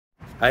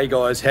Hey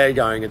guys, how you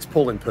going? It's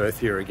Paul in Perth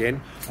here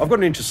again. I've got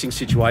an interesting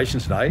situation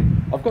today.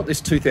 I've got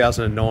this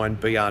 2009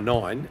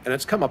 BR9 and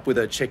it's come up with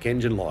a check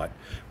engine light.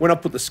 When I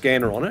put the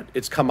scanner on it,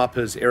 it's come up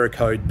as error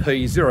code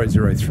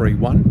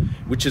P0031,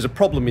 which is a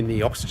problem in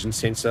the oxygen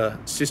sensor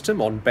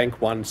system on bank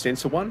 1,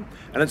 sensor 1,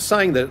 and it's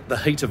saying that the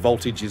heater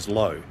voltage is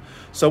low.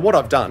 So what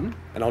I've done,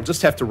 and I'll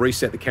just have to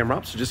reset the camera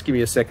up, so just give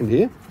me a second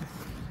here.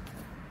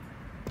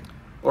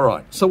 All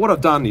right, so what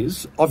I've done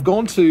is I've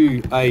gone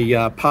to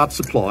a parts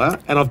supplier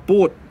and I've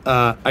bought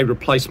a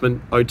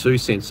replacement O2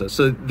 sensor.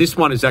 So this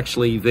one is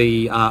actually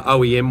the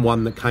OEM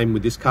one that came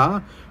with this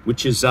car,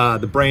 which is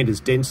the brand is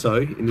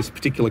Denso in this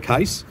particular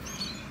case.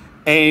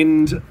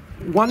 And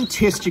one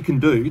test you can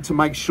do to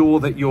make sure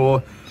that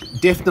you're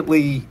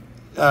definitely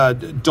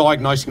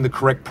diagnosing the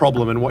correct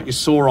problem, and what you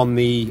saw on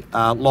the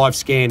live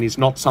scan is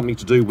not something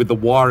to do with the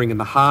wiring and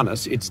the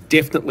harness. It's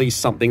definitely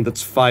something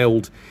that's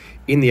failed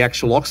in the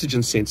actual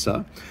oxygen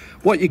sensor.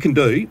 What you can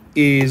do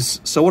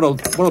is, so what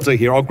I'll do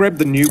here, I'll grab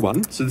the new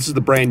one. So this is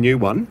the brand new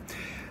one.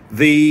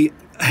 The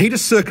heater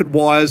circuit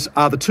wires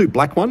are the two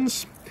black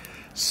ones.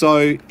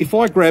 So if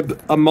I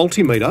grab a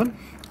multimeter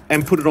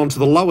and put it onto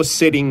the lowest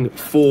setting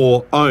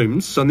for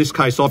ohms, so in this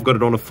case I've got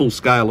it on a full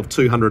scale of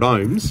 200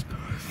 ohms,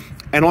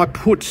 and I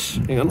put,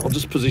 hang on, I'll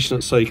just position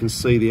it so you can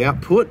see the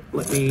output.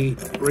 Let me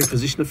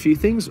reposition a few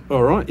things.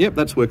 All right, yep,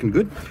 that's working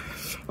good.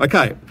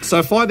 Okay, so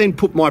if I then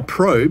put my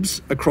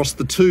probes across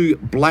the two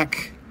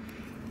black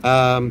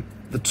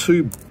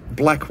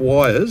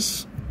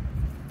wires,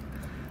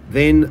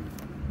 then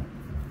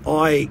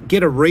I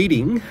get a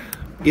reading.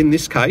 In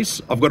this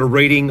case, I've got a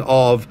reading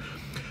of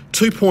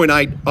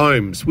 2.8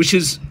 ohms, which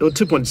is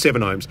 2.7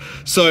 ohms.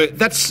 So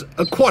that's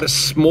quite a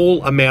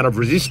small amount of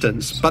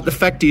resistance, but the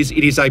fact is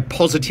it is a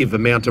positive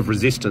amount of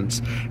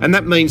resistance. And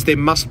that means there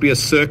must be a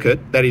circuit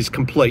that is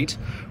complete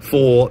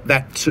for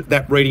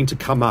that reading to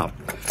come up.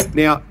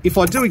 Now, if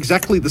I do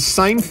exactly the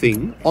same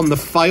thing on the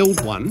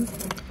failed one,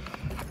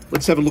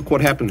 let's have a look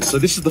what happens. So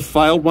this is the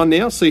failed one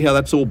now. See how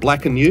that's all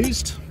black and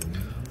used?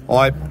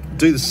 I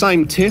do the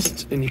same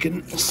test and you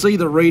can see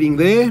the reading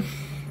there.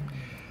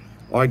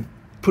 I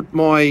put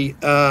my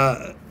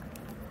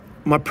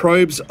my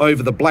probes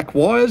over the black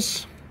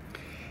wires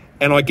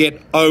and I get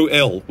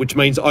OL, which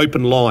means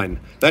open line.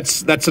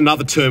 That's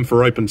another term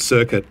for open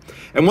circuit.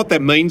 And what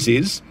that means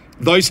is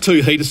those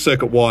two heater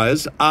circuit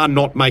wires are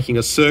not making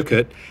a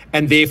circuit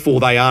and therefore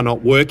they are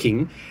not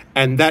working.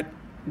 And that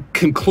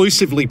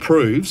conclusively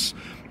proves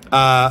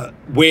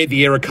where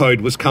the error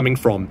code was coming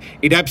from.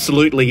 It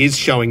absolutely is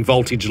showing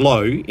voltage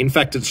low. In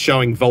fact, it's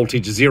showing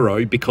voltage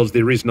 0 because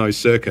there is no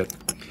circuit.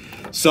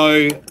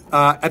 So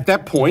at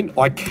that point,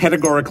 I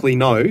categorically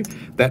know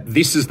that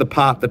this is the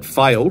part that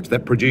failed,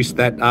 that produced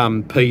that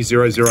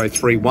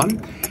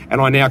P0031.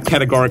 And I now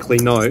categorically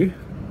know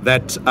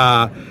that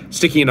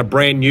sticking in a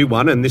brand new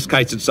one, in this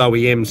case it's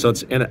OEM, so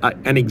it's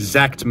an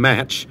exact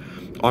match,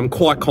 I'm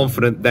quite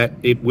confident that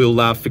it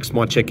will fix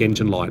my check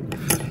engine light.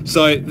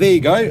 So there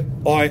you go.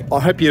 I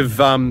hope you've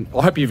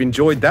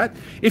enjoyed that.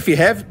 If you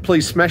have,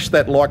 please smash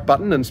that like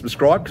button and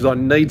subscribe, because I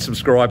need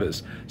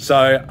subscribers.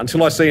 So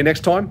until I see you next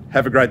time,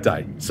 have a great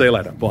day. See you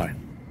later. Bye.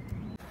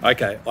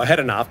 Okay, I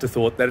had an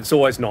afterthought that it's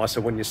always nicer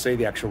when you see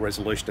the actual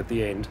resolution at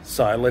the end.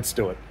 So let's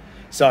do it.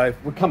 So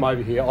we'll come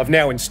over here. I've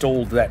now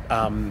installed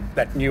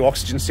that new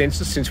oxygen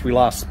sensor since we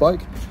last spoke.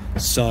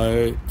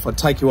 So if I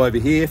take you over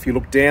here, if you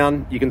look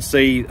down, you can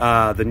see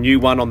the new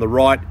one on the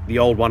right, the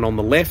old one on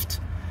the left.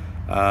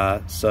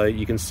 So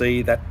you can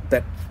see that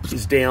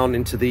is down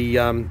into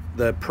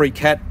the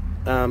pre-cat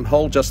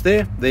hole just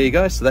there. There you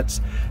go. So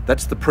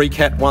that's the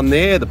pre-cat one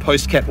there. The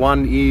post-cat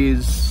one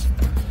is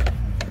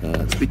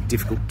it's a bit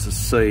difficult to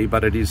see,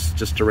 but it is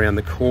just around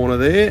the corner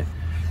there.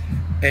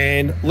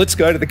 And let's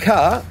go to the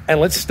car and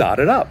let's start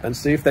it up and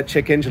see if that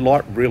check engine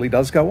light really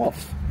does go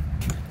off.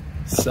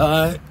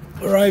 So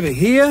we're over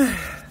here,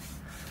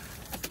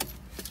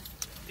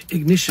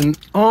 ignition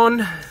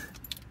on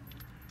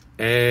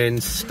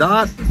and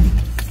start,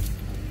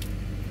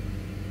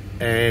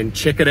 and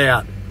check it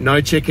out. No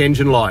check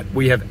engine light.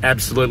 We have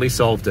absolutely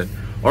solved it.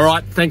 All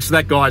right, thanks for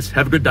that, guys.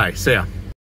 Have a good day. See ya.